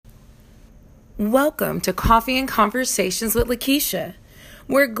Welcome to Coffee and Conversations with Lakeisha.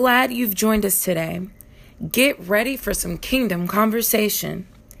 We're glad you've joined us today. Get ready for some kingdom conversation.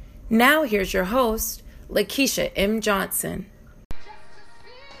 Now here's your host, Lakeisha M. Johnson.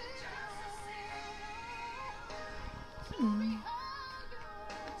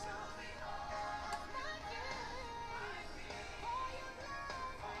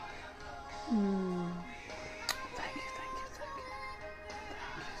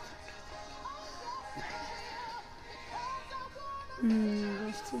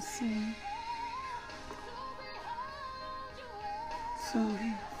 Let's just see. So,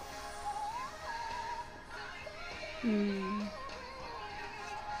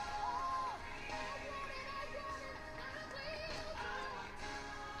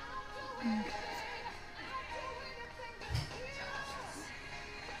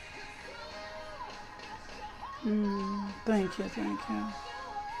 thank you, thank you,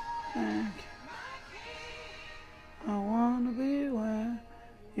 thank you. I wanna be where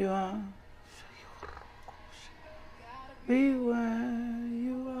you are. Be where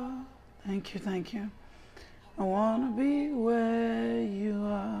you are. Thank you, thank you. I wanna be where you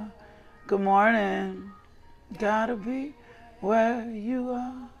are. Good morning. Gotta be where you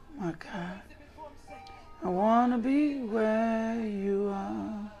are, my God. I wanna be where you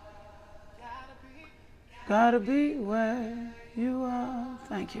are. Gotta be where you are.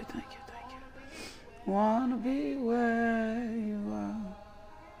 Thank you, thank you, thank you. Wanna be where you are.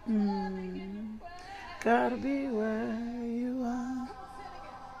 Gotta be where you are.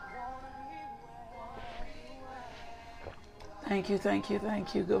 Thank you, thank you,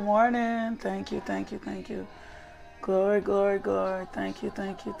 thank you. Good morning. Thank you, thank you, thank you. Glory, glory, glory. Thank you,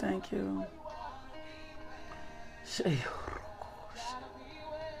 thank you, thank you. Thank you, thank you,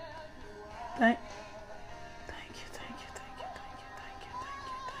 thank you, thank you, thank you, thank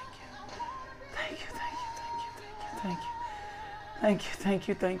you, thank you, thank you, thank you, thank you, thank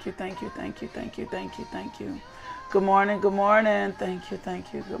you, thank you, thank you, thank you, thank you, thank you, thank you, thank you. Good morning, good morning. Thank you,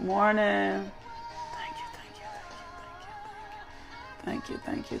 thank you, good morning. Thank you,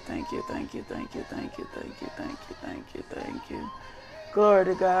 thank you, thank you, thank you, thank you, thank you, thank you, thank you, thank you, thank you, thank you, thank you. Glory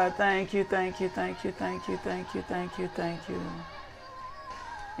to God. Thank you, thank you, thank you, thank you, thank you, thank you, thank you.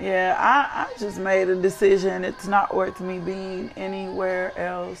 Yeah, I just made a decision. It's not worth me being anywhere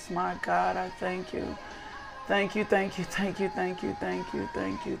else. My God, I thank you. Thank you, thank you, thank you, thank you, thank you,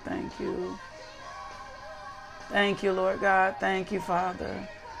 thank you, thank you. Thank you, Lord God. Thank you, Father.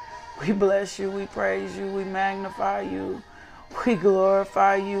 We bless you, we praise you, we magnify you, we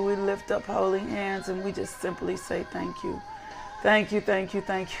glorify you, we lift up holy hands, and we just simply say thank you. Thank you, thank you,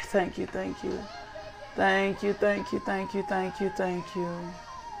 thank you, thank you, thank you. Thank you, thank you, thank you, thank you, thank you.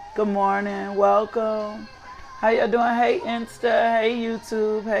 Good morning, welcome. How you doing? Hey Insta, hey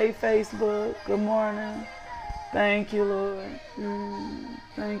YouTube, hey Facebook. Good morning. Thank you, Lord.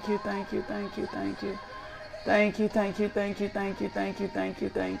 Thank you, thank you, thank you, thank you. Thank you, thank you, thank you, thank you, thank you, thank you,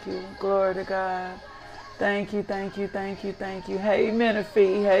 thank you. Glory to God. Thank you, thank you, thank you, thank you. Hey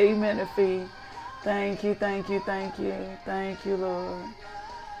Menifee, hey Menifee. Thank you, thank you, thank you. Thank you, Lord.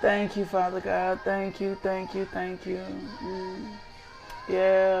 Thank you, Father God. Thank you, thank you, thank you.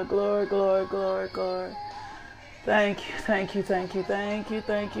 Yeah, glory, glory, glory, glory. Thank you, thank you, thank you, thank you,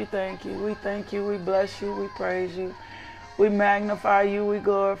 thank you, thank you. We thank you, we bless you, we praise you. We magnify you, we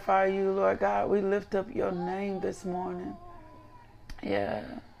glorify you, Lord God. We lift up your name this morning. Yeah,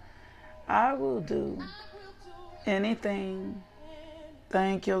 I will do anything.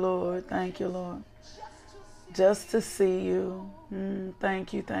 Thank you, Lord. Thank you, Lord. Just to see you.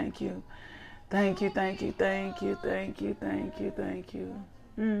 Thank you, thank you. Thank you, thank you, thank you, thank you, thank you, thank you.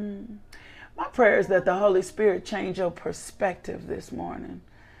 My prayer is that the Holy Spirit change your perspective this morning.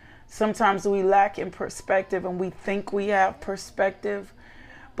 Sometimes we lack in perspective and we think we have perspective.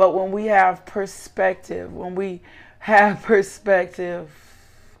 But when we have perspective,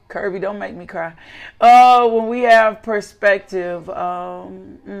 Kirby, don't make me cry. Oh, when we have perspective,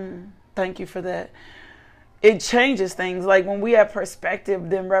 thank you for that. It changes things. Like when we have perspective,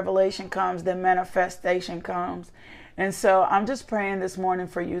 then revelation comes, then manifestation comes. And so I'm just praying this morning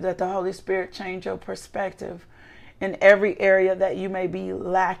for you that the Holy Spirit change your perspective in every area that you may be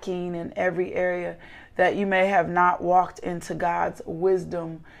lacking, in every area that you may have not walked into God's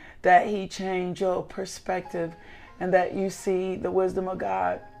wisdom, that He change your perspective and that you see the wisdom of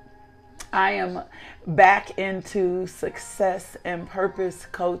God. I am back into success and purpose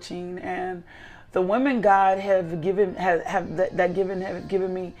coaching, and the women God have given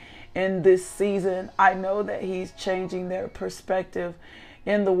me in this season, I know that He's changing their perspective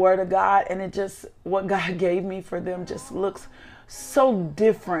in the Word of God, and what God gave me for them just looks so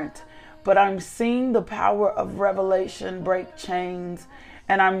different but I'm seeing the power of revelation break chains,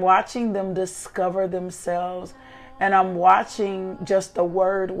 and I'm watching them discover themselves, and I'm watching just the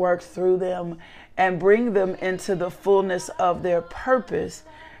word work through them and bring them into the fullness of their purpose.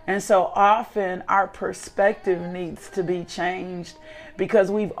 And so often our perspective needs to be changed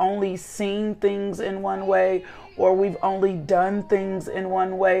because we've only seen things in one way, or we've only done things in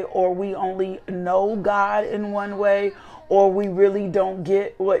one way, or we only know God in one way, or we really don't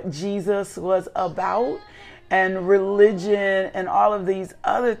get what Jesus was about. And religion and all of these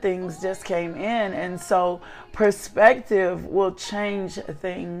other things just came in. And so perspective will change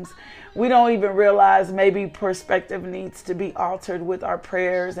things. We don't even realize maybe perspective needs to be altered with our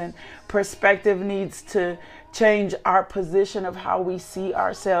prayers, and perspective needs to change our position of how we see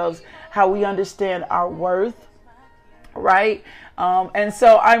ourselves, how we understand our worth, right? And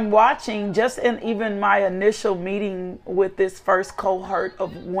so I'm watching just in even my initial meeting with this first cohort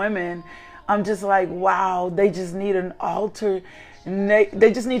of women, I'm just like, wow, they just need an alter.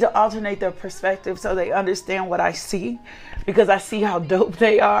 They just need to alternate their perspective so they understand what I see, because I see how dope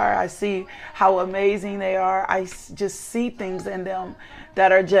they are. I see how amazing they are. I just see things in them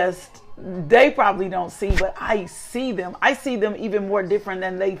that are just, they probably don't see, but I see them. I see them even more different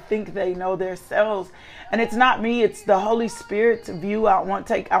than they think they know themselves. And it's not me, it's the Holy Spirit's view. I want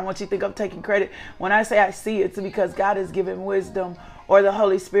you to think I'm taking credit. When I say I see, it's because God has given wisdom, or the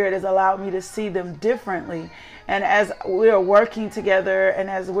Holy Spirit has allowed me to see them differently. And as we're working together and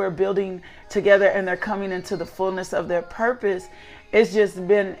as we're building together and they're coming into the fullness of their purpose,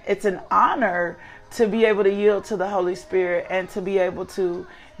 it's an honor to be able to yield to the Holy Spirit and to be able to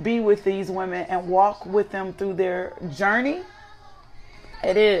be with these women and walk with them through their journey.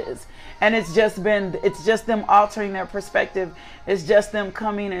 It is. And it's just them altering their perspective. It's just them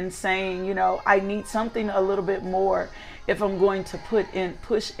coming and saying, I need something a little bit more if I'm going to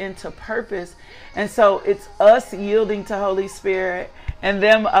push into purpose. And so it's us yielding to Holy Spirit and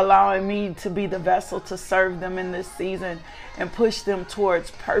them allowing me to be the vessel to serve them in this season and push them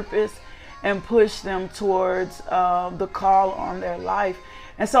towards purpose and push them towards the call on their life.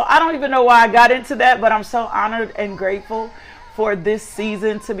 And so I don't even know why I got into that, but I'm so honored and grateful for this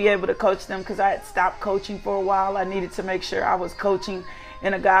season to be able to coach them, because I had stopped coaching for a while. I needed to make sure I was coaching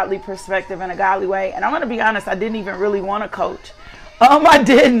in a godly perspective, in a godly way. And I'm going to be honest, I didn't even really want to coach. I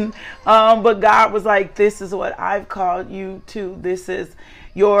didn't. But God was like, this is what I've called you to. This is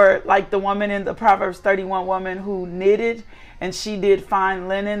like the woman in the Proverbs 31 woman who knitted and she did fine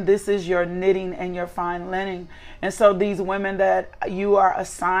linen. This is your knitting and your fine linen. And so these women that you are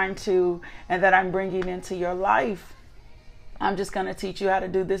assigned to and that I'm bringing into your life, I'm just going to teach you how to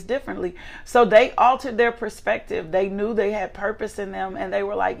do this differently. So they altered their perspective. They knew they had purpose in them. And they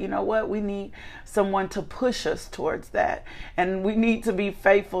were like, you know what? We need someone to push us towards that. And we need to be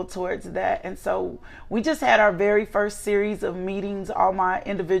faithful towards that. And so we just had our very first series of meetings, all my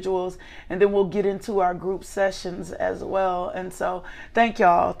individuals. And then we'll get into our group sessions as well. And so thank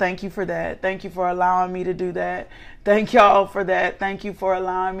y'all. Thank you for that. Thank you for allowing me to do that. Thank y'all for that. Thank you for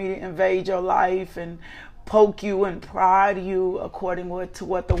allowing me to invade your life and poke you and prod you according to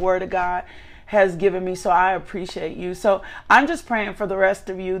what the Word of God has given me. So I appreciate you. So I'm just praying for the rest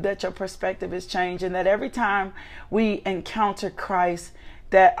of you that your perspective is changed, and that every time we encounter Christ,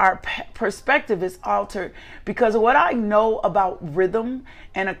 that our perspective is altered. Because what I know about rhythm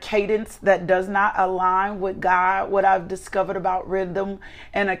and a cadence that does not align with God, what I've discovered about rhythm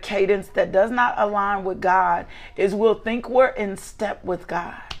and a cadence that does not align with God, is we'll think we're in step with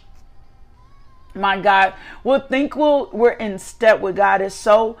God. My God, we'll think we're in step with God. I'm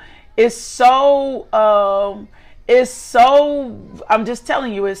just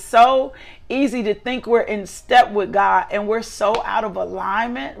telling you, it's so easy to think we're in step with God and we're so out of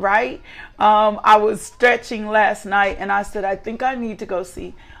alignment, right? I was stretching last night and I said, I think I need to go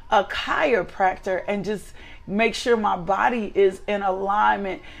see a chiropractor and just make sure my body is in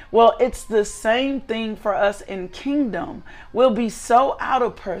alignment. Well, it's the same thing for us in kingdom. We'll be so out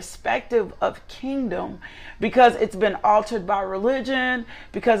of perspective of kingdom because it's been altered by religion,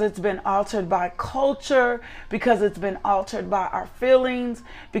 because it's been altered by culture, because it's been altered by our feelings,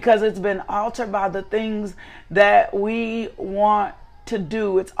 because it's been altered by the things that we want to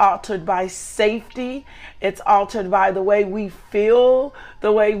do. It's altered by safety. It's altered by the way we feel,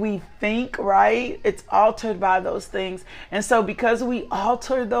 the way we think, right? It's altered by those things. And so because we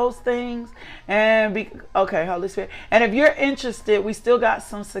alter those things okay, Holy Spirit. And if you're interested, we still got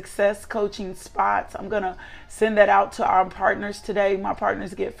some success coaching spots. I'm going to send that out to our partners today. My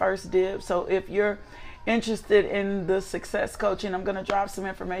partners get first dibs. So if you're interested in the success coaching, I'm going to drop some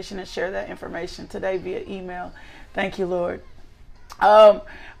information and share that information today via email. Thank you, Lord.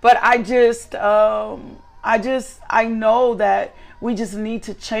 But I know that we just need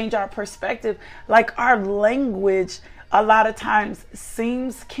to change our perspective. Like, our language a lot of times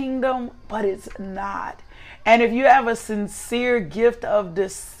seems kingdom, but it's not. And if you have a sincere gift of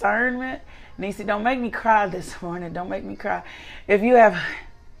discernment, Nisi, don't make me cry this morning. Don't make me cry. If you have,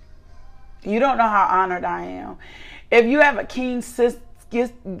 you don't know how honored I am. If you have a keen,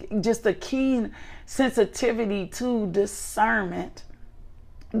 just a keen sensitivity to discernment,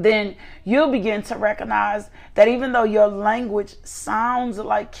 then you'll begin to recognize that even though your language sounds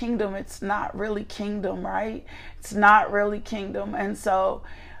like kingdom, it's not really kingdom, right? It's not really kingdom. And so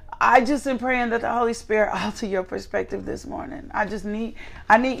I just am praying that the Holy Spirit alter your perspective this morning.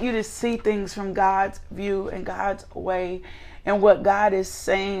 I need you to see things from God's view and God's way, and what God is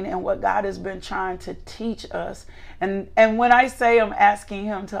saying and what God has been trying to teach us. And when I say I'm asking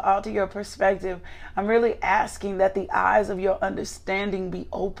him to alter your perspective, I'm really asking that the eyes of your understanding be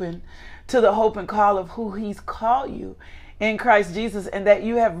open to the hope and call of who he's called you in Christ Jesus, and that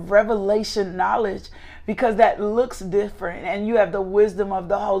you have revelation knowledge, because that looks different, and you have the wisdom of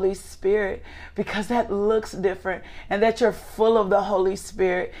the Holy Spirit because that looks different, and that you're full of the Holy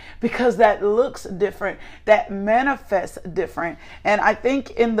Spirit because that looks different, that manifests different. And I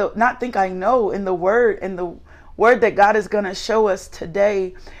think in the word that God is going to show us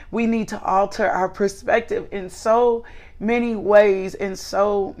today, we need to alter our perspective in so many ways, And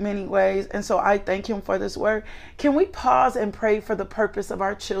so I thank him for this word. Can we pause and pray for the purpose of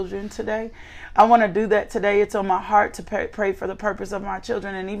our children today? I want to do that today. It's on my heart to pray for the purpose of my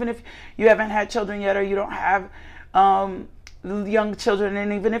children. And even if you haven't had children yet, or you don't have young children,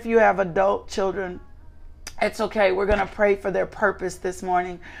 and even if you have adult children, it's okay. We're going to pray for their purpose this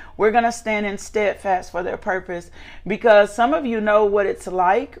morning. We're going to stand in steadfast for their purpose, because some of you know what it's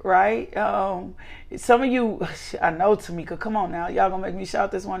like, right? Some of you, I know, Tamika, come on now. Y'all going to make me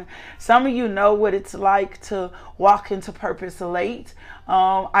shout this morning. Some of you know what it's like to walk into purpose late.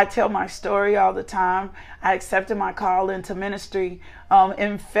 I tell my story all the time. I accepted my call into ministry.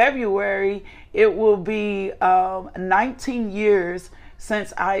 In February, it will be 19 years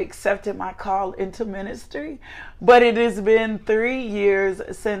since I accepted my call into ministry, but it has been 3 years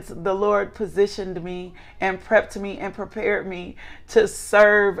since the Lord positioned me and prepped me and prepared me to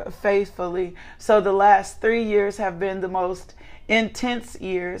serve faithfully. So the last 3 years have been the most intense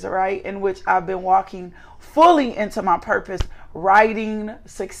years, right, in which I've been walking fully into my purpose, writing,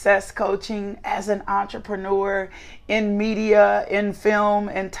 success coaching, as an entrepreneur, in media, in film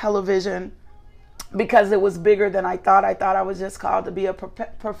and television, because it was bigger than I thought. I thought I was just called to be a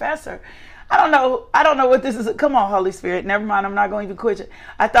professor. I don't know what this is. Come on, Holy Spirit. Never mind. I'm not going to even quit it.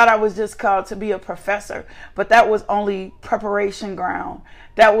 I thought I was just called to be a professor, but that was only preparation ground.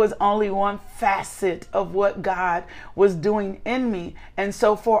 That was only one facet of what God was doing in me. And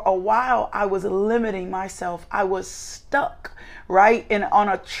so for a while, I was limiting myself. I was stuck, right, on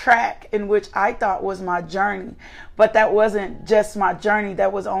a track in which I thought was my journey. But that wasn't just my journey.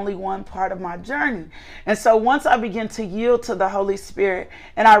 That was only one part of my journey. And so once I began to yield to the Holy Spirit,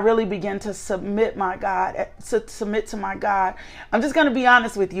 and I really began to submit to my God, I'm just going to be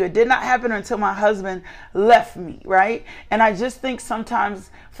honest with you. It did not happen until my husband left me, right? And I just think sometimes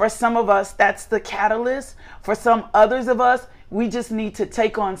for some of us, that's the catalyst. For some others of us, we just need to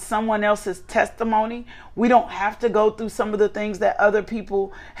take on someone else's testimony. We don't have to go through some of the things that other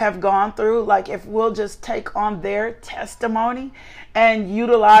people have gone through. Like, if we'll just take on their testimony and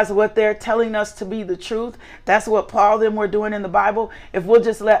utilize what they're telling us to be the truth. That's what Paul and them were doing in the Bible. If we'll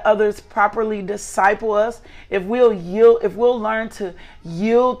just let others properly disciple us, if we'll learn to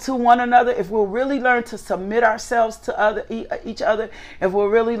yield to one another, if we'll really learn to submit ourselves to each other, if we'll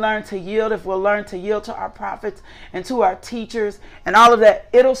really learn to yield, if we'll learn to yield to our prophets and to our teachers and all of that,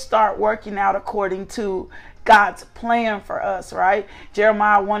 it'll start working out according to God's plan for us, right?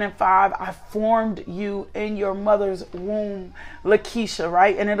 Jeremiah 1:5, I formed you in your mother's womb, Lakeisha,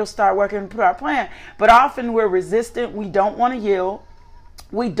 right? And it'll start working to our plan. But often we're resistant. We don't want to yield.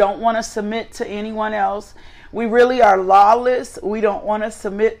 We don't want to submit to anyone else. We really are lawless. We don't want to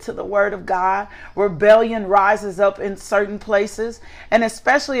submit to the word of God. Rebellion rises up in certain places. And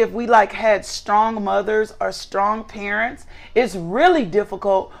especially if we had strong mothers or strong parents, it's really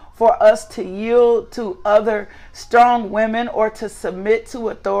difficult for us to yield to other strong women or to submit to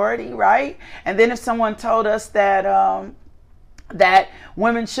authority, right? And then if someone told us that that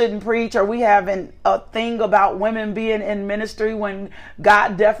women shouldn't preach, or we have a thing about women being in ministry when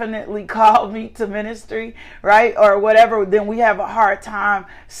God definitely called me to ministry, right? Or whatever, then we have a hard time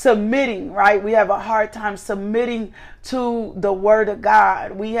submitting, right? We have a hard time submitting to the word of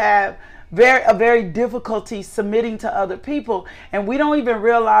God. We have very difficulty submitting to other people. And we don't even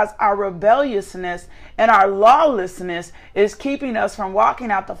realize our rebelliousness and our lawlessness is keeping us from walking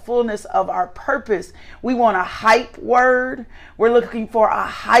out the fullness of our purpose. We want a hype word. We're looking for a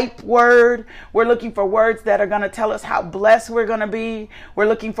hype word. We're looking for words that are going to tell us how blessed we're going to be. We're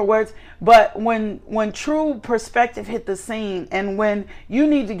looking for words. But when true perspective hit the scene, and when you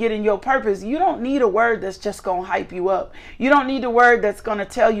need to get in your purpose, you don't need a word that's just going to hype you up. You don't need a word that's going to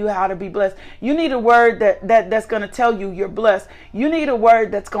tell you how to be blessed. You need a word that's going to tell you you're blessed. You need a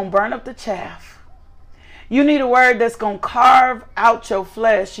word that's going to burn up the chaff. You need a word that's going to carve out your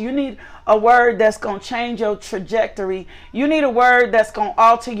flesh. You need a word that's going to change your trajectory. You need a word that's going to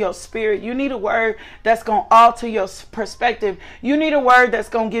alter your spirit. You need a word that's going to alter your perspective. You need a word that's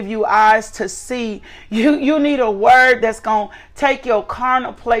going to give you eyes to see. You need a word that's going to take your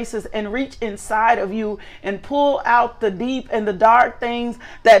carnal places and reach inside of you and pull out the deep and the dark things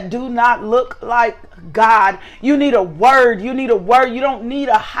that do not look like God. You need a word. You need a word. You don't need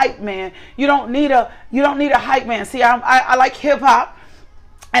a hype man. You don't need a hype man. See, I like hip hop.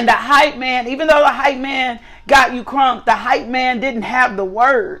 And the hype man, even though the hype man got you crunk, the hype man didn't have the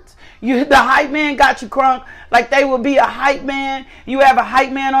words. The hype man got you crunk like they would be a hype man. You have a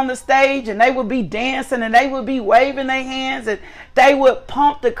hype man on the stage and they would be dancing and they would be waving their hands and they would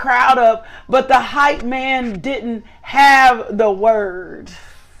pump the crowd up. But the hype man didn't have the word.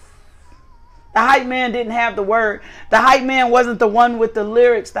 The hype man didn't have the word. The hype man wasn't the one with the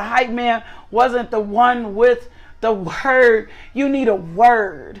lyrics. The hype man wasn't the one with the word. You need a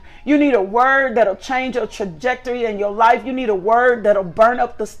word. You need a word that'll change your trajectory in your life. You need a word that'll burn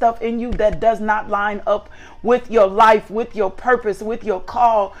up the stuff in you that does not line up with your life, with your purpose, with your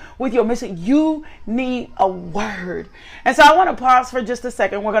call, with your mission. You need a word. And so I want to pause for just a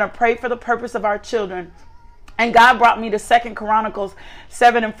second. We're going to pray for the purpose of our children. And God brought me to 2 Chronicles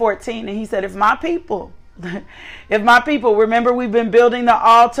 7:14. And he said, if my people, remember we've been building the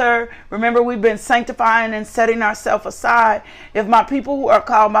altar. Remember we've been sanctifying and setting ourselves aside. If my people who are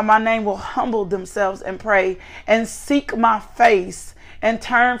called by my name will humble themselves and pray and seek my face and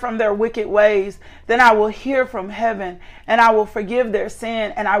turn from their wicked ways, then I will hear from heaven and I will forgive their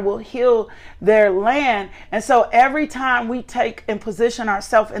sin and I will heal their land. And so every time we take and position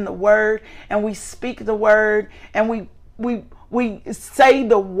ourselves in the word and we speak the word and we say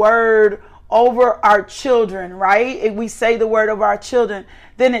the word over our children, right? If we say the word over our children,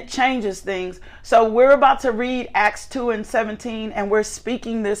 then it changes things. So we're about to read Acts 2:17, and we're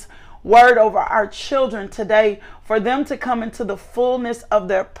speaking this word over our children today for them to come into the fullness of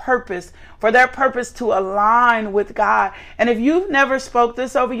their purpose, for their purpose to align with God. And if you've never spoke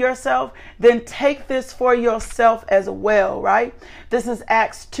this over yourself, then take this for yourself as well, right? This is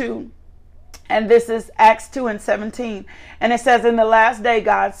Acts 2. And this is Acts 2:17. And it says, in the last day,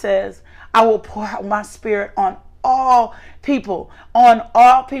 God says, I will pour out my spirit on all people,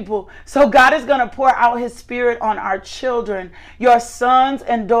 So God is going to pour out his spirit on our children. Your sons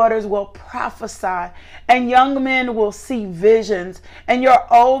and daughters will prophesy, and young men will see visions, and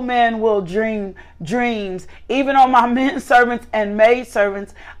your old men will dream dreams. Even on my men servants and maid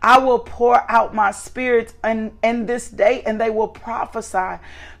servants, I will pour out my spirit in this day, and they will prophesy.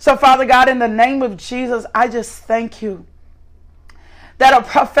 So Father God, in the name of Jesus, I just thank you that a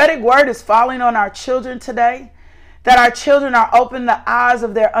prophetic word is falling on our children today, that our children are opening the eyes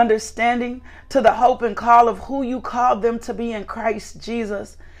of their understanding to the hope and call of who you called them to be in Christ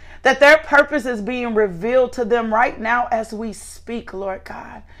Jesus, that their purpose is being revealed to them right now as we speak, Lord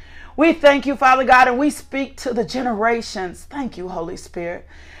God. We thank you, Father God, and we speak to the generations. Thank you, Holy Spirit.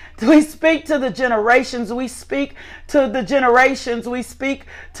 We speak to the generations. We speak to the generations. We speak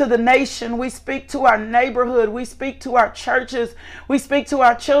to the nation. We speak to our neighborhood. We speak to our churches. We speak to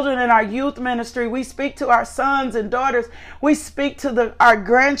our children in our youth ministry. We speak to our sons and daughters. We speak to our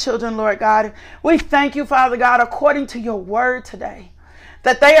grandchildren, Lord God. We thank you, Father God, according to your word today,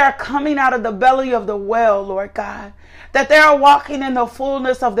 that they are coming out of the belly of the well, Lord God, that they are walking in the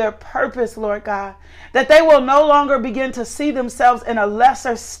fullness of their purpose, Lord God, that they will no longer begin to see themselves in a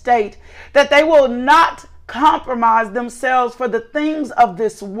lesser state, that they will not compromise themselves for the things of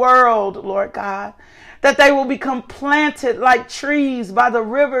this world, Lord God, that they will become planted like trees by the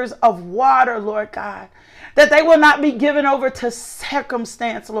rivers of water, Lord God, that they will not be given over to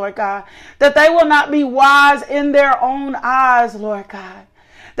circumstance, Lord God, that they will not be wise in their own eyes, Lord God,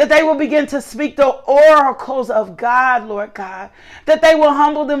 that they will begin to speak the oracles of God, Lord God, that they will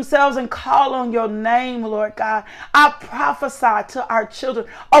humble themselves and call on your name, Lord God. I prophesy to our children.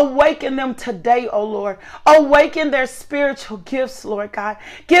 Awaken them today, oh Lord. Awaken their spiritual gifts, Lord God.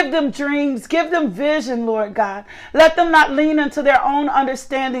 Give them dreams. Give them vision, Lord God. Let them not lean into their own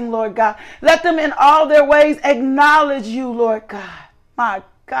understanding, Lord God. Let them in all their ways acknowledge you, Lord God. My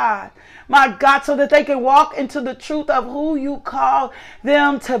God, so that they can walk into the truth of who you call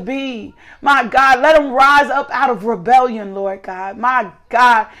them to be. My God, let them rise up out of rebellion, Lord God. My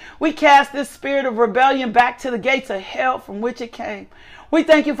God, we cast this spirit of rebellion back to the gates of hell from which it came. We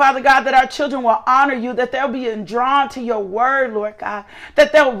thank you, Father God, that our children will honor you, that they'll be drawn to your word, Lord God,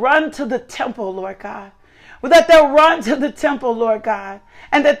 that they'll run to the temple, Lord God. That they'll run to the temple, Lord God,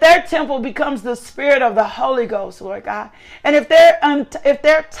 and that their temple becomes the spirit of the Holy Ghost, Lord God. And if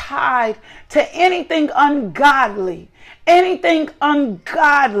they're tied to anything ungodly, anything,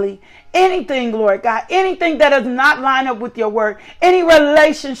 Lord God, anything that does not line up with your word, any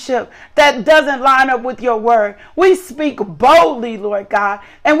relationship that doesn't line up with your word, we speak boldly, Lord God,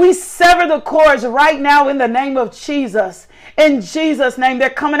 and we sever the cords right now in the name of Jesus. In Jesus' name, they're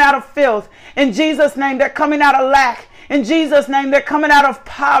coming out of filth. In Jesus' name, they're coming out of lack. In Jesus' name, they're coming out of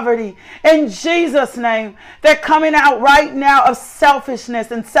poverty. In Jesus' name, they're coming out right now of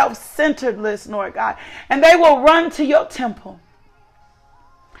selfishness and self-centeredness, Lord God. And they will run to your temple.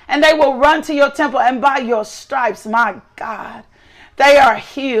 And they will run to your temple, and by your stripes, my God, they are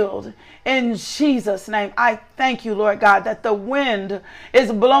healed. In Jesus' name, I thank you, Lord God, that the wind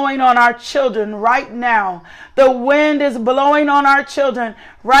is blowing on our children right now. The wind is blowing on our children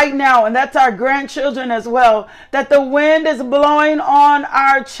right now, and that's our grandchildren as well. That the wind is blowing on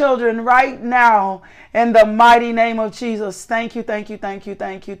our children right now. In the mighty name of Jesus. Thank you, thank you, thank you,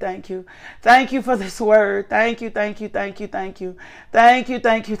 thank you, thank you. Thank you for this word. Thank you, thank you, thank you, thank you. Thank you,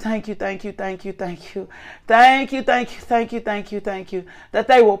 thank you, thank you, thank you, thank you, thank you. Thank you, thank you, thank you, thank you, thank you. That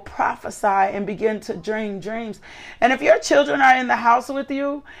they will prophesy and begin to dream dreams. And if your children are in the house with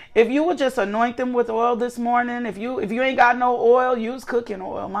you, if you would just anoint them with oil this morning, if you ain't got no oil, use cooking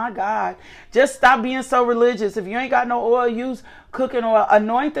oil. My God. Just stop being so religious. If you ain't got no oil, use cooking oil.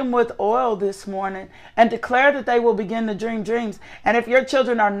 Anoint them with oil this morning and declare that they will begin to dream dreams. And if your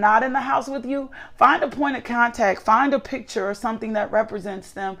children are not in the house with you, find a point of contact, find a picture or something that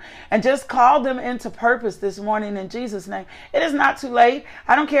represents them, and just call them into purpose this morning in Jesus' name. It is not too late.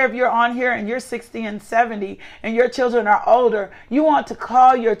 I don't care if you're on here and you're 60 and 70 and your children are older. You want to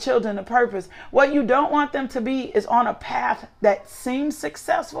call your children to purpose. What you don't want them to be is on a path that seems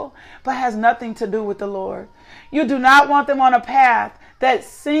successful but has nothing to do with the Lord. You do not want them on a path that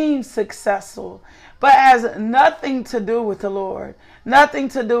seems successful, but has nothing to do with the Lord. Nothing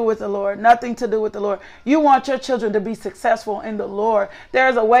to do with the Lord. Nothing to do with the Lord. You want your children to be successful in the Lord. There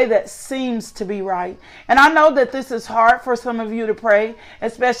is a way that seems to be right. And I know that this is hard for some of you to pray,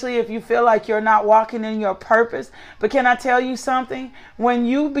 especially if you feel like you're not walking in your purpose. But can I tell you something? When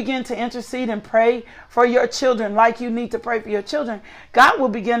you begin to intercede and pray for your children like you need to pray for your children, God will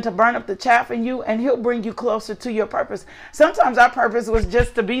begin to burn up the chaff in you, and he'll bring you closer to your purpose. Sometimes our purpose was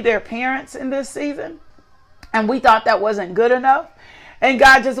just to be their parents in this season, and we thought that wasn't good enough. And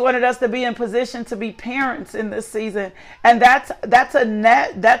God just wanted us to be in position to be parents in this season. And that's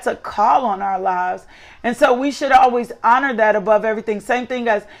a call on our lives. And so we should always honor that above everything. Same thing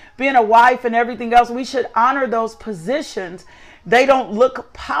as being a wife and everything else. We should honor those positions. They don't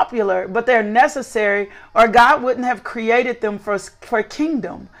look popular, but they're necessary, or God wouldn't have created them for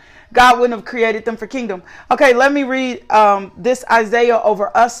kingdom. God wouldn't have created them for kingdom. Okay, let me read this Isaiah over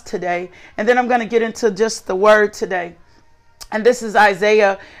us today, and then I'm going to get into just the word today. And this is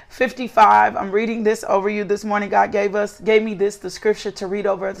Isaiah 55. I'm reading this over you this morning. God gave me the scripture to read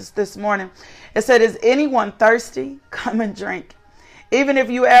over us this morning. It said, "Is anyone thirsty? Come and drink. Even if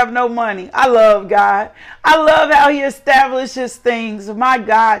you have no money." I love God. I love how he establishes things. My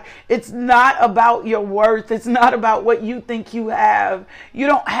God, it's not about your worth. It's not about what you think you have. You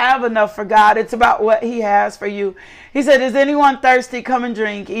don't have enough for God. It's about what he has for you. He said, "Is anyone thirsty? Come and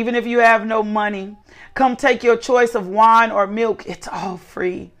drink. Even if you have no money, come take your choice of wine or milk. It's all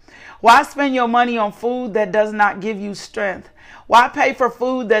free. Why spend your money on food that does not give you strength? Why pay for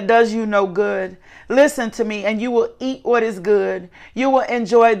food that does you no good? Listen to me and you will eat what is good. You will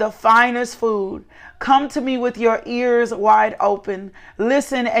enjoy the finest food. Come to me with your ears wide open.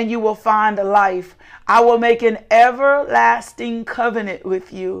 Listen and you will find life. I will make an everlasting covenant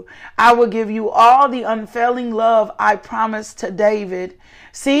with you. I will give you all the unfailing love I promised to David.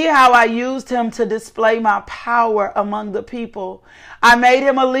 See how I used him to display my power among the people. I made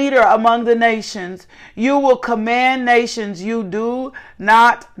him a leader among the nations. You will command nations you do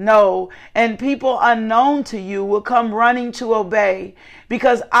not know, and people unknown to you will come running to obey.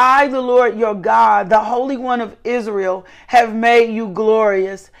 Because I, the Lord your God, the Holy One of Israel, have made you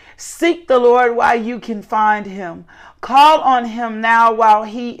glorious. Seek the Lord while you can find him. Call on him now while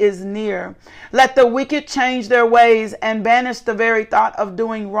he is near. Let the wicked change their ways and banish the very thought of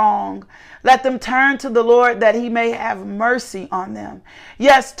doing wrong. Let them turn to the Lord that he may have mercy on them.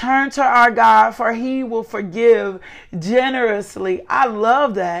 Yes, turn to our God, for he will forgive generously. I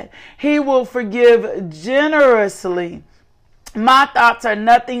love that. He will forgive generously. My thoughts are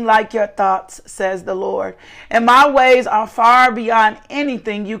nothing like your thoughts, says the Lord, and my ways are far beyond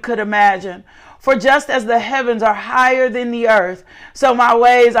anything you could imagine. For just as the heavens are higher than the earth, so my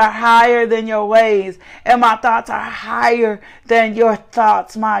ways are higher than your ways, and my thoughts are higher than your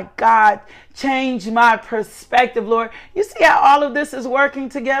thoughts. My God, change my perspective, Lord. You see how all of this is working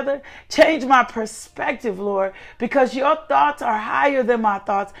together? Change my perspective, Lord, because your thoughts are higher than my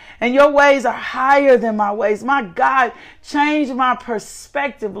thoughts, and your ways are higher than my ways. My God, change my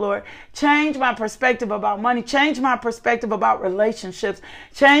perspective, Lord. Change my perspective about money. Change my perspective about relationships.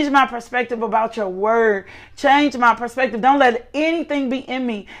 Change my perspective about your word. Change my perspective. Don't let anything be in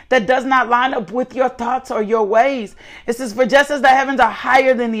me that does not line up with your thoughts or your ways. It says, for just as the heavens are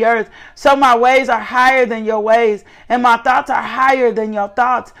higher than the earth, so my ways are higher than your ways, and my thoughts are higher than your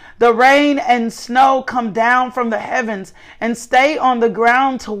thoughts. The rain and snow come down from the heavens and stay on the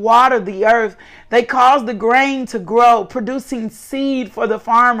ground to water the earth. They cause the grain to grow, producing seed for the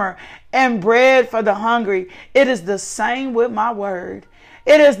farmer and bread for the hungry. It is the same with my word.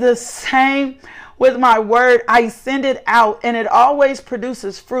 It is the same with my word. I send it out and it always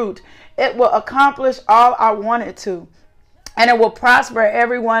produces fruit. It will accomplish all I want it to, and it will prosper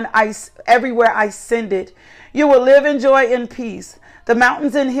everywhere I send it. You will live in joy and peace. The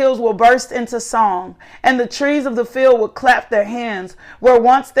mountains and hills will burst into song, and the trees of the field will clap their hands. Where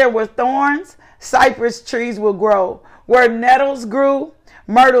once there were thorns, cypress trees will grow. Where nettles grew,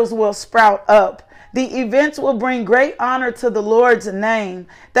 myrtles will sprout up. The events will bring great honor to the Lord's name.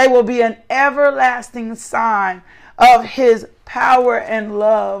 They will be an everlasting sign of his power and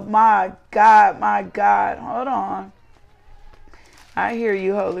love. My God, my God. Hold on. I hear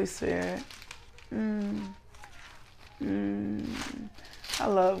you, Holy Spirit. I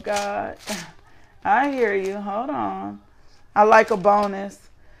love God. I hear you. Hold on. I like a bonus.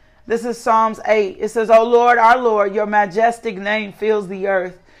 This is Psalms 8. It says, O Lord, our Lord, your majestic name fills the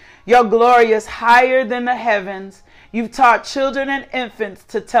earth. Your glory is higher than the heavens. You've taught children and infants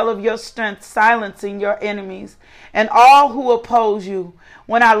to tell of your strength, silencing your enemies and all who oppose you.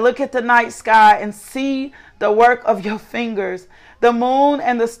 When I look at the night sky and see the work of your fingers, the moon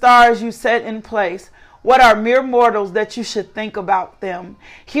and the stars you set in place, what are mere mortals that you should think about them?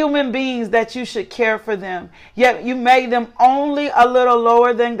 Human beings that you should care for them. Yet you made them only a little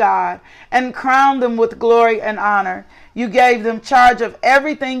lower than God and crowned them with glory and honor. You gave them charge of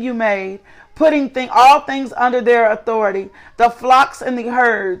everything you made, putting all things under their authority, the flocks and the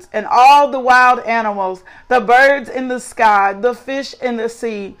herds and all the wild animals, the birds in the sky, the fish in the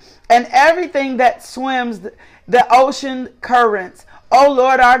sea, and everything that swims the ocean currents. O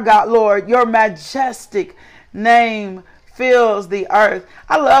Lord our God, Lord, your majestic name fills the earth.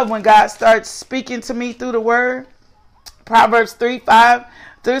 I love when God starts speaking to me through the word. Proverbs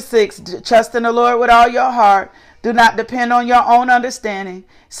 3:5-6. Trust in the Lord with all your heart. Do not depend on your own understanding.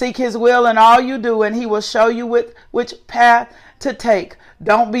 Seek his will in all you do, and he will show you which path to take.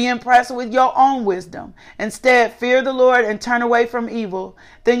 Don't be impressed with your own wisdom. Instead, fear the Lord and turn away from evil.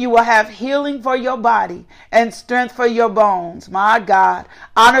 Then you will have healing for your body and strength for your bones. My God,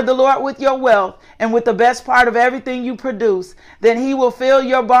 honor the Lord with your wealth and with the best part of everything you produce. Then he will fill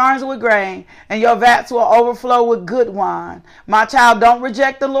your barns with grain and your vats will overflow with good wine. My child, don't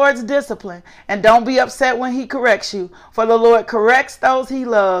reject the Lord's discipline and don't be upset when he corrects you. For the Lord corrects those he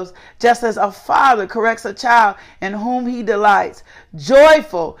loves, just as a father corrects a child in whom he delights.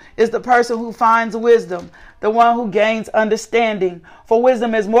 Joyful is the person who finds wisdom, the one who gains understanding. For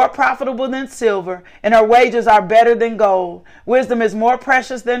wisdom is more profitable than silver, and her wages are better than gold. Wisdom is more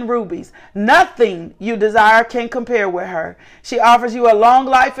precious than rubies. Nothing you desire can compare with her. She offers you a long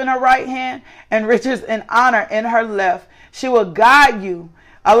life in her right hand and riches and honor in her left. She will guide you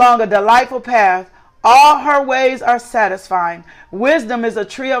along a delightful path. All her ways are satisfying. Wisdom is a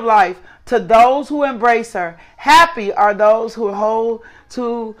tree of life to those who embrace her. Happy are those who hold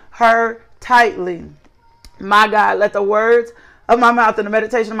to her tightly. My God, let the words of my mouth and the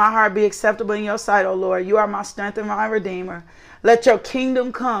meditation of my heart be acceptable in your sight, O Lord. You are my strength and my redeemer. Let your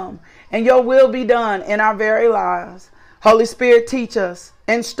kingdom come and your will be done in our very lives. Holy Spirit, teach us,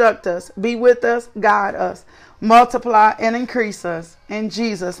 instruct us, be with us, guide us, multiply and increase us. In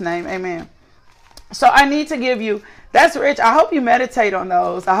Jesus' name, amen. So I need to give you, that's rich. I hope you meditate on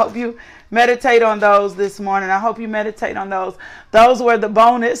those. I hope you meditate on those this morning. I hope you meditate on those. Those were the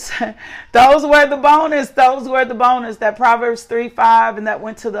bonus. Those were the bonus. Those were the bonus. That Proverbs 3:5, and that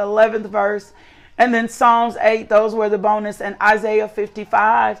went to the 11th verse. And then Psalms 8, those were the bonus. And Isaiah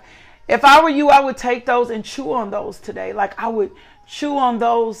 55. If I were you, I would take those and chew on those today. Like I would chew on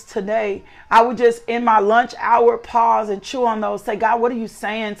those today. I would just in my lunch hour pause and chew on those. Say, God, what are you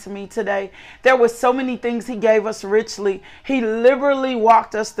saying to me today? There were so many things he gave us richly. He liberally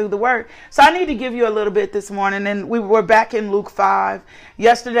walked us through the word. So I need to give you a little bit this morning. And we were back in Luke 5.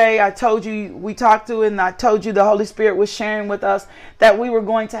 Yesterday, I told you, we talked to, and I told you the Holy Spirit was sharing with us that we were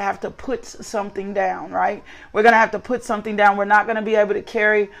going to have to put something down, right? We're going to have to put something down. We're not going to be able to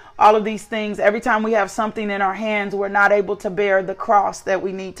carry all of these things. Every time we have something in our hands, we're not able to bear the cross that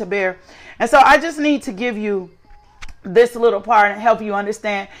we need to bear. And so I just need to give you this little part and help you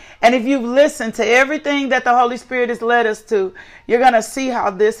understand. And if you've listened to everything that the Holy Spirit has led us to, you're going to see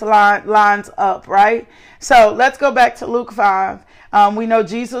how this lines up, right? So let's go back to Luke 5. We know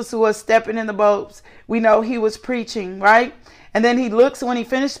Jesus was stepping in the boats. We know he was preaching, right? And then he looks, when he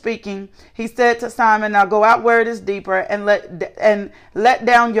finished speaking, he said to Simon, now go out where it is deeper and let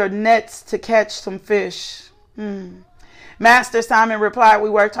down your nets to catch some fish. Master, Simon replied, we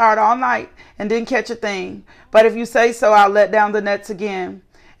worked hard all night and didn't catch a thing. But if you say so, I'll let down the nets again.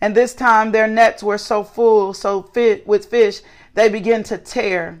 And this time their nets were so full, with fish, they began to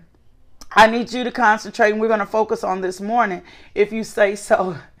tear. I need you to concentrate, and we're going to focus on this morning. If you say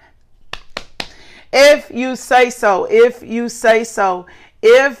so. If you say so. If you say so.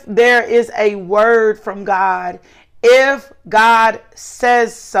 If there is a word from God. If God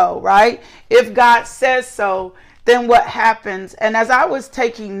says so, right? If God says so, then what happens? And as I was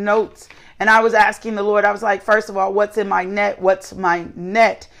taking notes and I was asking the Lord, I was like, first of all, what's in my net? What's my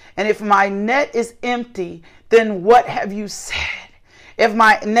net? And if my net is empty, then what have you said? If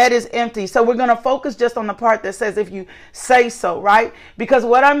my net is empty. So we're going to focus just on the part that says, if you say so, right? Because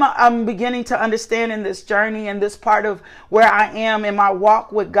what I'm beginning to understand in this journey and this part of where I am in my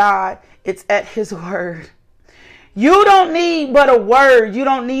walk with God, it's at his word. You don't need but a word. You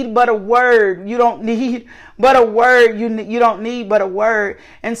don't need but a word. You don't need but a word. You don't need but a word.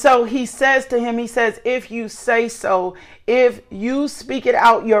 And so he says to him, he says, if you say so, if you speak it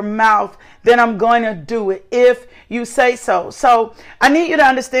out your mouth, then I'm going to do it. If you say so. So I need you to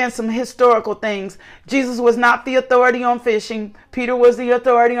understand some historical things. Jesus was not the authority on fishing. Peter was the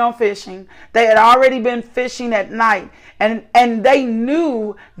authority on fishing. They had already been fishing at night, and they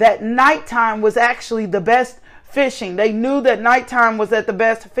knew that nighttime was actually the best fishing. They knew that nighttime was at the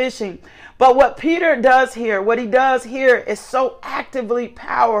best fishing. But what Peter does here, what he does here is so actively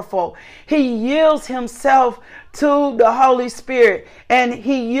powerful. He yields himself to the Holy Spirit, and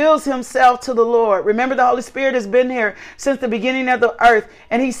he yields himself to the Lord. Remember, the Holy Spirit has been here since the beginning of the earth,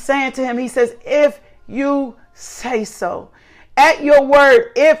 and he's saying to him, he says, if you say so. At your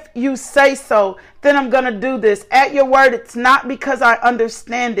word, if you say so, then I'm going to do this. At your word, it's not because I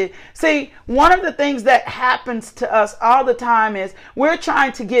understand it. See, one of the things that happens to us all the time is we're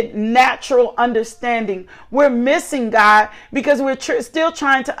trying to get natural understanding. We're missing God because we're still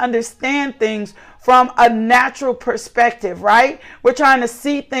trying to understand things from a natural perspective, right? We're trying to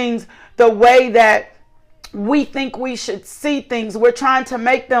see things the way that we think we should see things. We're trying to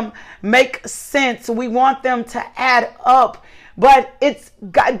make them make sense. We want them to add up. But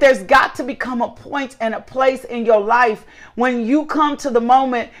there's got to become a point and a place in your life when you come to the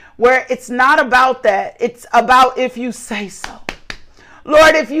moment where it's not about that. It's about if you say so.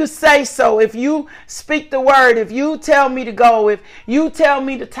 Lord, if you say so, if you speak the word, if you tell me to go, if you tell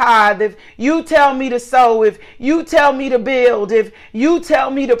me to tithe, if you tell me to sow, if you tell me to build, if you tell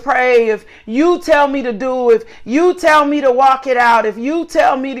me to pray, if you tell me to do, if you tell me to walk it out, if you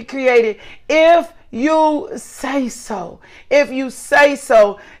tell me to create it, if you say so, if you say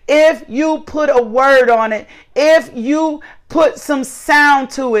so, if you put a word on it, if you put some sound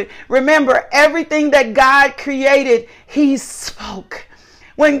to it. Remember, everything that God created, he spoke.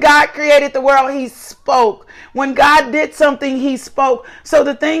 When God created the world, he spoke. When God did something, he spoke. So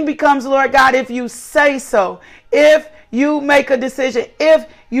the thing becomes, Lord God, if you say so, if you make a decision, if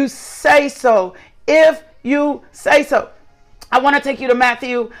you say so, if you say so. I want to take you to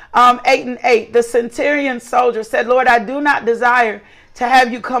Matthew 8:8. The centurion soldier said, Lord, I do not desire to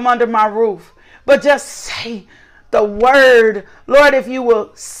have you come under my roof, but just say the word. Lord, if you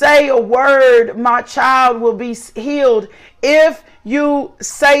will say a word, my child will be healed. If you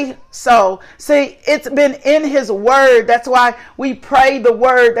say so. See, it's been in his word. That's why we pray the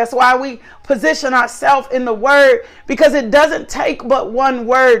word. That's why we position ourselves in the word, because it doesn't take but one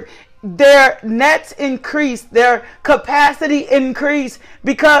word. Their nets increase, their capacity increase,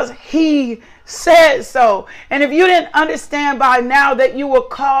 because he said so. And if you didn't understand by now that you were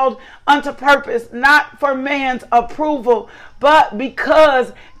called unto purpose, not for man's approval, but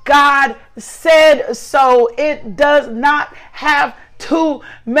because God said so, it does not have to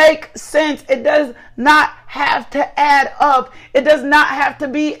make sense. It does not have to add up. It does not have to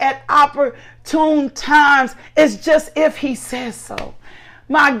be at opportune times. It's just if he says so.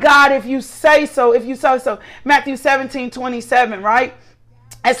 My God, if you say so, if you say so. Matthew 17:27, right?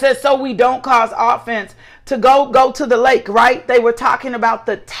 It says, so we don't cause offense to go to the lake, right? They were talking about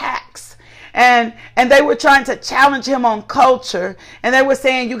the tax. And they were trying to challenge him on culture. And they were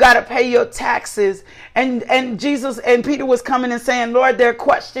saying, you got to pay your taxes. And Jesus and Peter was coming and saying, Lord, they're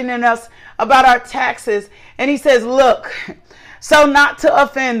questioning us about our taxes. And he says, look, so not to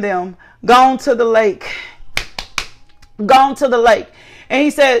offend them, gone to the lake. Gone to the lake. And he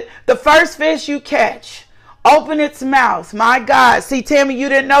said, the first fish you catch, open its mouth. My God. See, Tammy, you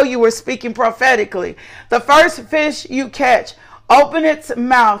didn't know you were speaking prophetically. The first fish you catch, open its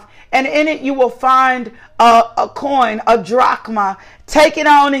mouth, and in it you will find a coin, a drachma. Take it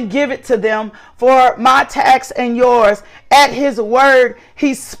on and give it to them for my tax and yours. At his word,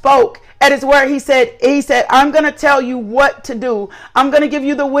 he spoke. At his word, he said, I'm going to tell you what to do. I'm going to give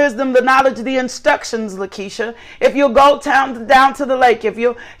you the wisdom, the knowledge, the instructions, Lakeisha. If you'll go down to the lake, if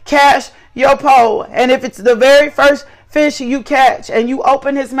you'll cast your pole, and if it's the very first fish you catch and you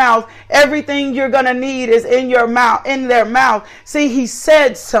open his mouth, everything you're going to need is in your mouth, in their mouth. See, he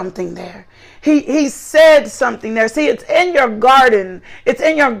said something there. He said something there. See, it's in your garden. It's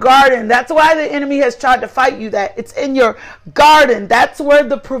in your garden. That's why the enemy has tried to fight you. That it's in your garden. That's where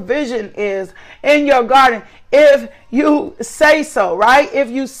the provision is, in your garden. If you say so, right? If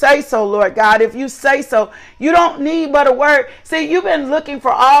you say so, Lord God, if you say so, you don't need but a word. See, you've been looking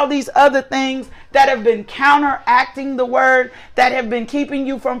for all these other things that have been counteracting the word, that have been keeping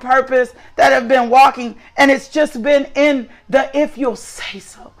you from purpose, that have been walking, and it's just been in the if you'll say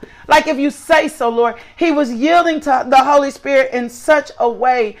so. Like if you say so, Lord. He was yielding to the Holy Spirit in such a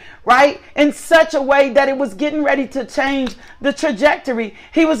way, right? In such a way that it was getting ready to change the trajectory.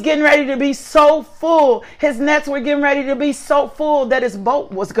 He was getting ready to be so full. His nets were getting ready to be so full that his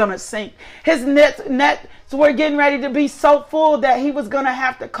boat was going to sink. His nets were getting ready to be so full that he was going to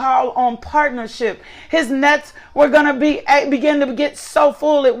have to call on partnership. His nets were going to begin to get so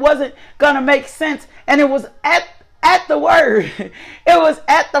full it wasn't going to make sense. And it was at the word. It was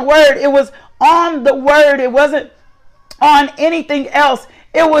at the word. It was on the word. It wasn't on anything else.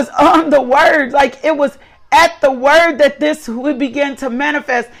 It was on the word. Like it was at the word that this would begin to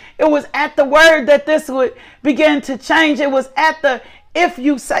manifest. It was at the word that this would begin to change. It was at the if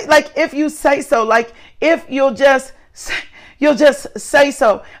you say, like if you say so, like if you'll just say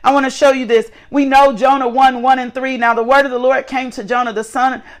so. I want to show you this. We know Jonah 1:1-3. Now the word of the Lord came to Jonah,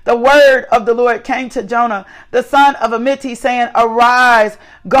 the word of the Lord came to Jonah, the son of Amittai, saying, arise,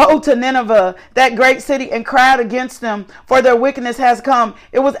 go to Nineveh, that great city, and cry out against them, for their wickedness has come.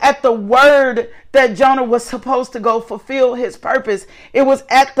 It was at the word that Jonah was supposed to go fulfill his purpose. It was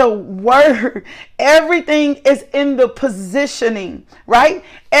at the word. Everything is in the positioning, right?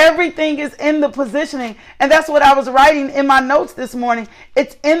 Everything is in the positioning. And that's what I was writing in my notes this morning.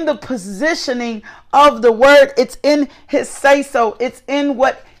 It's in the positioning of the word. It's in his say so. It's in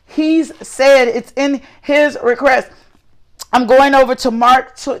what he's said. It's in his request. I'm going over to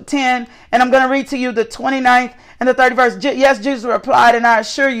Mark 10, and I'm going to read to you the 29th and the 30th verse. Yes, Jesus replied, and I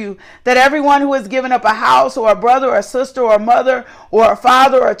assure you that everyone who has given up a house or a brother or a sister or a mother or a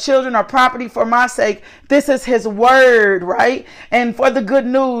father or children or property for my sake, this is his word, right? And for the good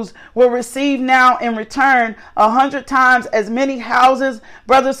news will receive now in return 100 times as many houses,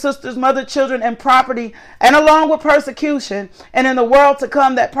 brothers, sisters, mother, children, and property, and along with persecution. And in the world to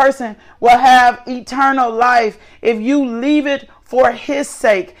come, that person will have eternal life. If you leave it for his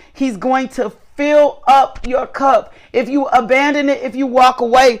sake, he's going to fill up your cup. If you abandon it, if you walk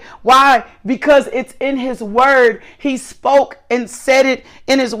away, why? Because it's in his word. He spoke and said it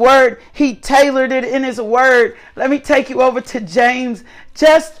in his word. He tailored it in his word. Let me take you over to James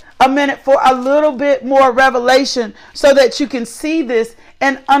just a minute for a little bit more revelation so that you can see this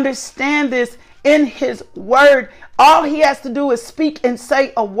and understand this in his word. All he has to do is speak and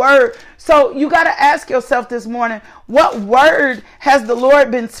say a word. So you got to ask yourself this morning, what word has the Lord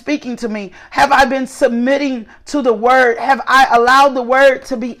been speaking to me? Have I been submitting to the word? Have I allowed the word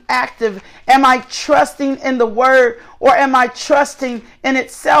to be active? Am I trusting in the word, or am I trusting in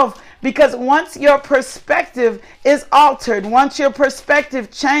itself? Because once your perspective is altered, once your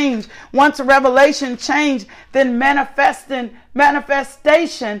perspective change, once revelation change, then manifestation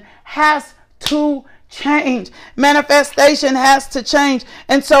has to change. Manifestation has to change.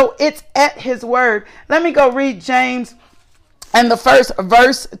 And so it's at his word. Let me go read James and the first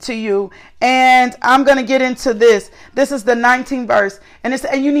verse to you. And I'm going to get into this. This is the 19th verse. And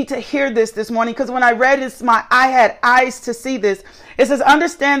you need to hear this morning, because when I read this, I had eyes to see this. It says,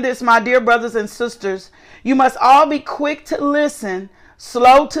 understand this, my dear brothers and sisters. You must all be quick to listen,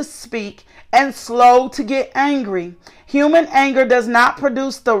 slow to speak, and slow to get angry. Human anger does not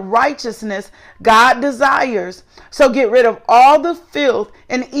produce the righteousness God desires. So get rid of all the filth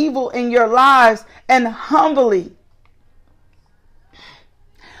and evil in your lives and humbly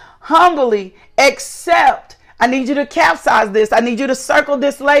accept. I need you to capsize this. I need you to circle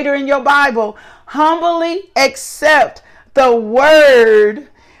this later in your Bible. Humbly accept the word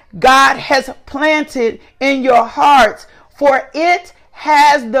God has planted in your hearts, for it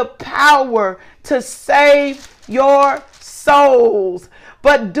has the power to save your souls.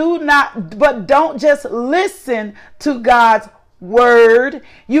 But don't just listen to God's word.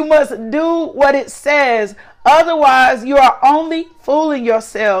 You must do what it says. Otherwise, you are only fooling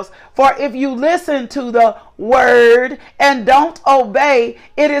yourselves. For if you listen to the word and don't obey,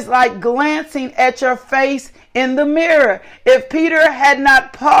 it is like glancing at your face in the mirror. If Peter had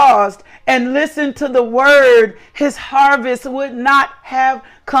not paused and listened to the word, his harvest would not have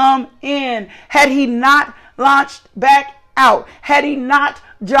come in. Had he not launched back out, had he not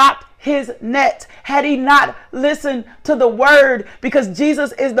dropped his net, had he not listened to the word, because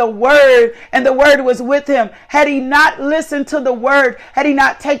Jesus is the word and the word was with him. Had he not listened to the word, had he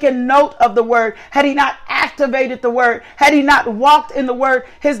not taken note of the word, had he not activated the word, had he not walked in the word,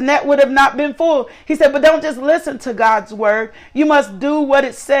 his net would have not been full. He said, but don't just listen to God's word. You must do what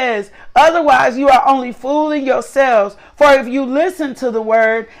it says. Otherwise, you are only fooling yourselves. For if you listen to the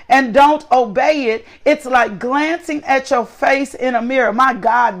word and don't obey it, it's like glancing at your face in a mirror. My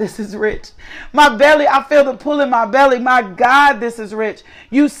God, this is rich. My belly, I feel the pull in my belly. My God, this is rich.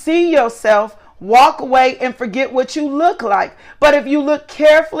 You see yourself, walk away, and forget what you look like. But if you look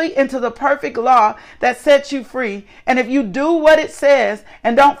carefully into the perfect law that sets you free, and if you do what it says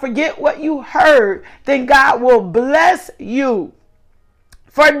and don't forget what you heard, then God will bless you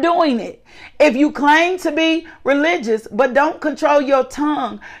for doing it. If you claim to be religious but don't control your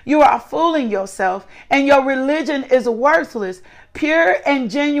tongue, you are fooling yourself, and your religion is worthless. Pure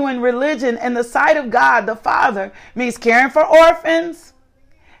and genuine religion in the sight of God the Father means caring for orphans,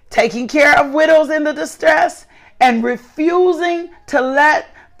 taking care of widows in the distress, and refusing to let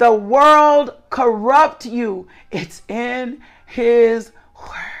the world corrupt you. It's in his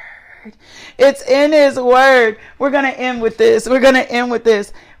word. It's in his word. We're going to end with this.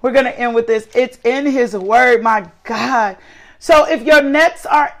 It's in his word, my God. So if your nets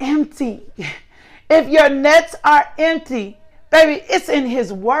are empty, baby, it's in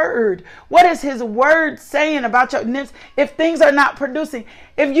his word. What is his word saying about your nets? If things are not producing,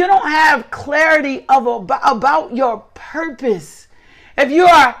 if you don't have clarity about your purpose, if you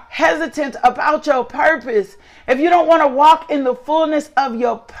are hesitant about your purpose, if you don't want to walk in the fullness of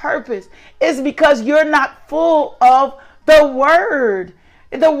your purpose, it's because you're not full of the word.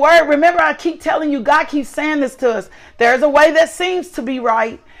 The word, remember, I keep telling you, God keeps saying this to us. There's a way that seems to be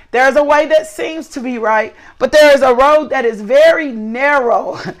right. There's a way that seems to be right, but there is a road that is very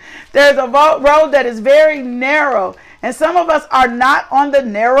narrow. There's a road that is very narrow. And some of us are not on the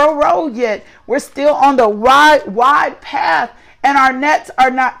narrow road yet. We're still on the wide path, and our nets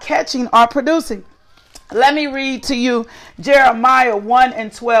are not catching or producing. Let me read to you Jeremiah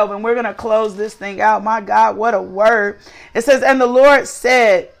 1:12, and we're going to close this thing out. My God, what a word. It says, and the Lord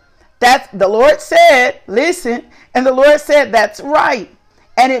said, listen, and the Lord said, that's right.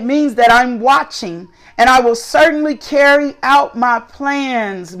 And it means that I'm watching, and I will certainly carry out my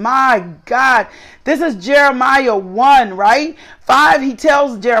plans. My God. This is Jeremiah 1, right? 5, he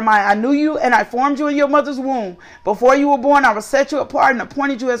tells Jeremiah, I knew you and I formed you in your mother's womb. Before you were born, I will set you apart and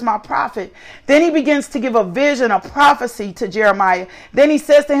appointed you as my prophet. Then he begins to give a vision, a prophecy to Jeremiah. Then he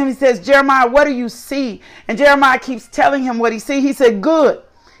says to him, he says, Jeremiah, what do you see? And Jeremiah keeps telling him what he sees. He said, good.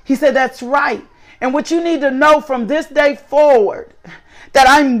 He said, that's right. And what you need to know from this day forward, that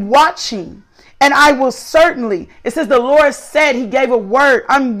I'm watching and I will certainly, it says the Lord said, he gave a word.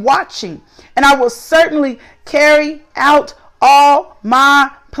 I'm watching, and I will certainly carry out all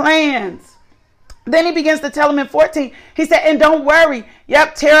my plans. Then he begins to tell him in 14, he said, and don't worry.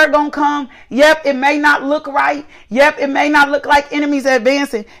 Yep, terror gonna come. Yep, it may not look right. Yep, it may not look like enemies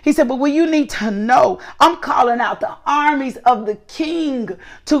advancing. He said, but what you need to know, I'm calling out the armies of the king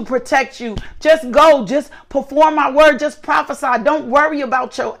to protect you. Just go, just perform my word, just prophesy. Don't worry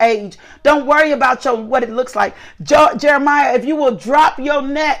about your age. Don't worry about what it looks like. Jeremiah, if you will drop your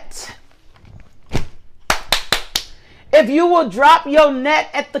net, if you will drop your net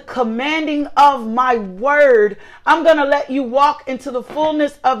at the commanding of my word, I'm going to let you walk into the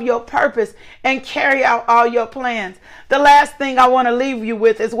fullness of your purpose and carry out all your plans. The last thing I want to leave you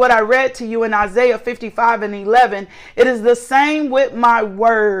with is what I read to you in Isaiah 55:11. It is the same with my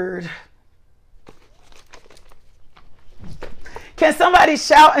word. Can somebody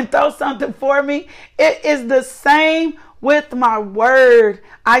shout and throw something for me? It is the same with my word.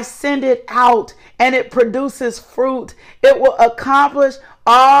 I send it out and it produces fruit. It will accomplish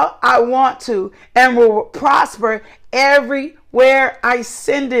all I want to and will prosper everywhere I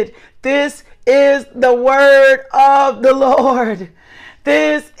send it. This is the word of the Lord.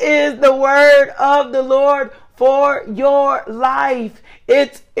 This is the word of the Lord for your life.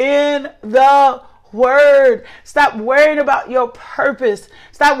 It's in the word. Stop worrying about your purpose.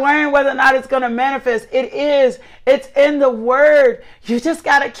 Stop worrying whether or not it's going to manifest. It is. It's in the word. You just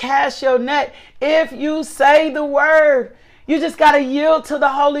got to cast your net. If you say the word, you just got to yield to the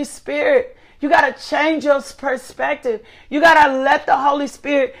Holy Spirit. You got to change your perspective. You got to let the Holy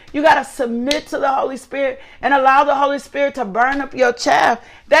Spirit, you got to submit to the Holy Spirit and allow the Holy Spirit to burn up your chaff.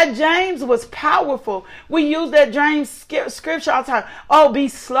 That James was powerful. We use that James scripture all the time. Oh, be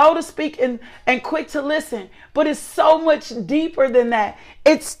slow to speak and quick to listen. But it's so much deeper than that.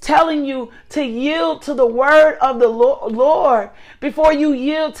 It's telling you to yield to the word of the Lord before you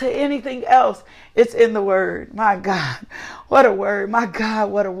yield to anything else. It's in the word. My God, what a word. My God,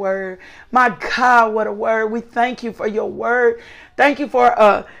 what a word. My God, what a word. We thank you for your word. Thank you for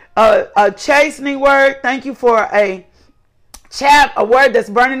a chastening word. Thank you for a word that's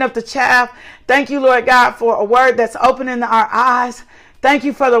burning up the chaff. Thank you, Lord God, for a word that's opening our eyes. Thank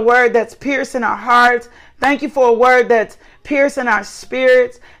you for the word that's piercing our hearts. Thank you for a word that's piercing our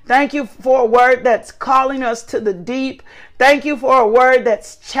spirits. Thank you for a word that's calling us to the deep. Thank you for a word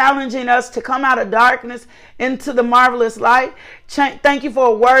that's challenging us to come out of darkness into the marvelous light. Thank you for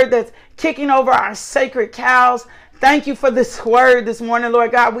a word that's kicking over our sacred cows. Thank you for this word this morning,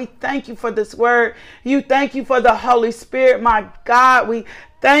 Lord God. We thank you for this word. You thank you for the Holy Spirit, my God. We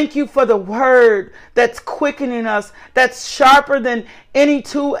thank you for the word that's quickening us, that's sharper than any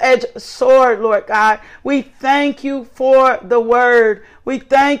two-edged sword, Lord God. We thank you for the word. We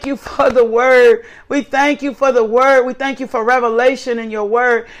thank you for the word. We thank you for the word. We thank you for revelation in your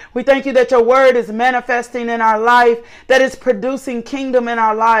word. We thank you that your word is manifesting in our life, that is producing kingdom in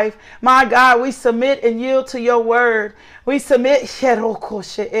our life. My God, we submit and yield to your word. We submit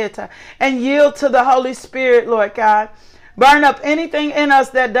and yield to the Holy Spirit, Lord God. Burn up anything in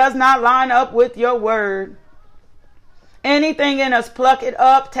us that does not line up with your word. Anything in us, pluck it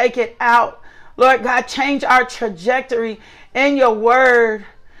up, take it out. Lord God, change our trajectory in your word.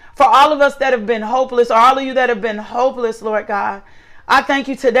 For all of us that have been hopeless, or all of you that have been hopeless, Lord God, I thank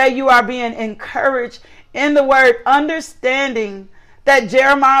you today you are being encouraged in the word, understanding that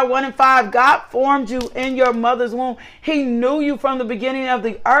Jeremiah 1:5, God formed you in your mother's womb. He knew you from the beginning of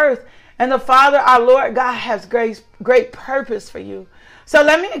the earth. And the Father, our Lord God, has great purpose for you. So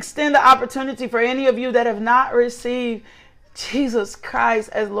let me extend the opportunity for any of you that have not received Jesus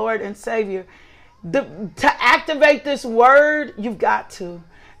Christ as Lord and Savior. To activate this word, you've got to.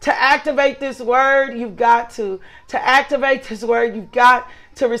 To activate this word, you've got to. To activate this word, you've got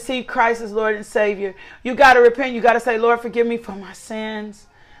to receive Christ as Lord and Savior. You got to repent. You got to say, Lord, forgive me for my sins.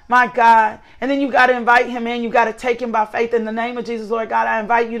 My God. And then you got to invite him in. You got to take him by faith in the name of Jesus. Lord God, I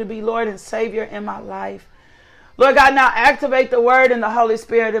invite you to be Lord and Savior in my life. Lord God, now activate the word and the Holy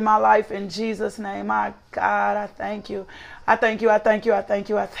Spirit in my life in Jesus' name. My God, I thank you. I thank you. I thank you. I thank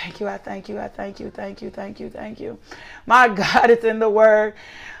you. I thank you. I thank you. I thank you. Thank you. Thank you. Thank you. My God, it's in the word.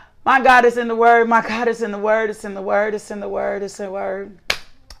 My God is in the word. My God is in the word. It's in the word. It's in the word. It's in the word.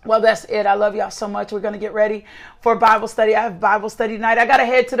 Well, that's it. I love y'all so much. We're going to get ready for Bible study. I have Bible study tonight. I got to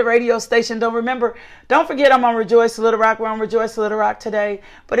head to the radio station. Don't forget I'm on Rejoice Little Rock. We're on Rejoice Little Rock today.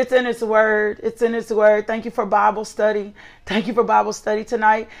 But it's in His word. It's in His word. Thank you for Bible study. Thank you for Bible study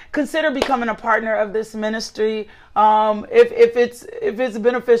tonight. Consider becoming a partner of this ministry. If it's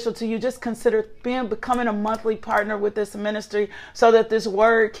beneficial to you, just consider becoming a monthly partner with this ministry so that this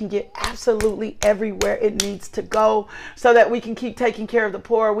word can get absolutely everywhere it needs to go, so that we can keep taking care of the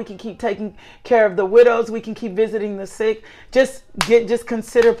poor, we can keep taking care of the widows, we can keep visiting the sick. Just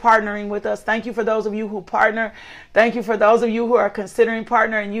consider partnering with us. Thank you for those of you who partner. Thank you for those of you who are considering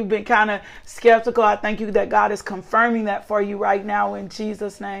partner and you've been kind of skeptical. I thank you that God is confirming that for you right now in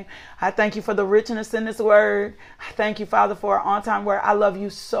Jesus' name. I thank you for the richness in this word. I thank you, Father, for an on-time word. I love you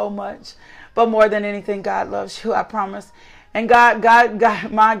so much. But more than anything, God loves you, I promise. And God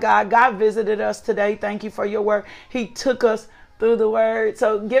visited us today. Thank you for your word. He took us through the word.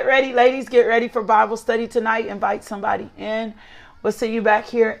 So get ready, ladies. Get ready for Bible study tonight. Invite somebody in. We'll see you back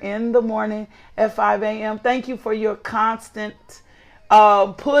here in the morning at 5 a.m. Thank you for your constant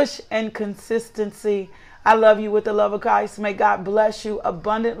push and consistency. I love you with the love of Christ. May God bless you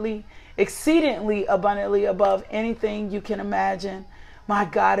abundantly, exceedingly abundantly above anything you can imagine. My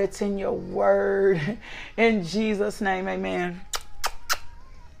God, it's in your word. In Jesus' name, amen.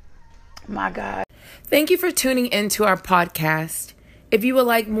 My God. Thank you for tuning into our podcast. If you would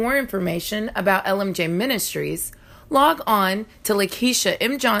like more information about LMJ Ministries, log on to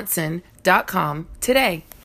LakeishaMJohnson.com today.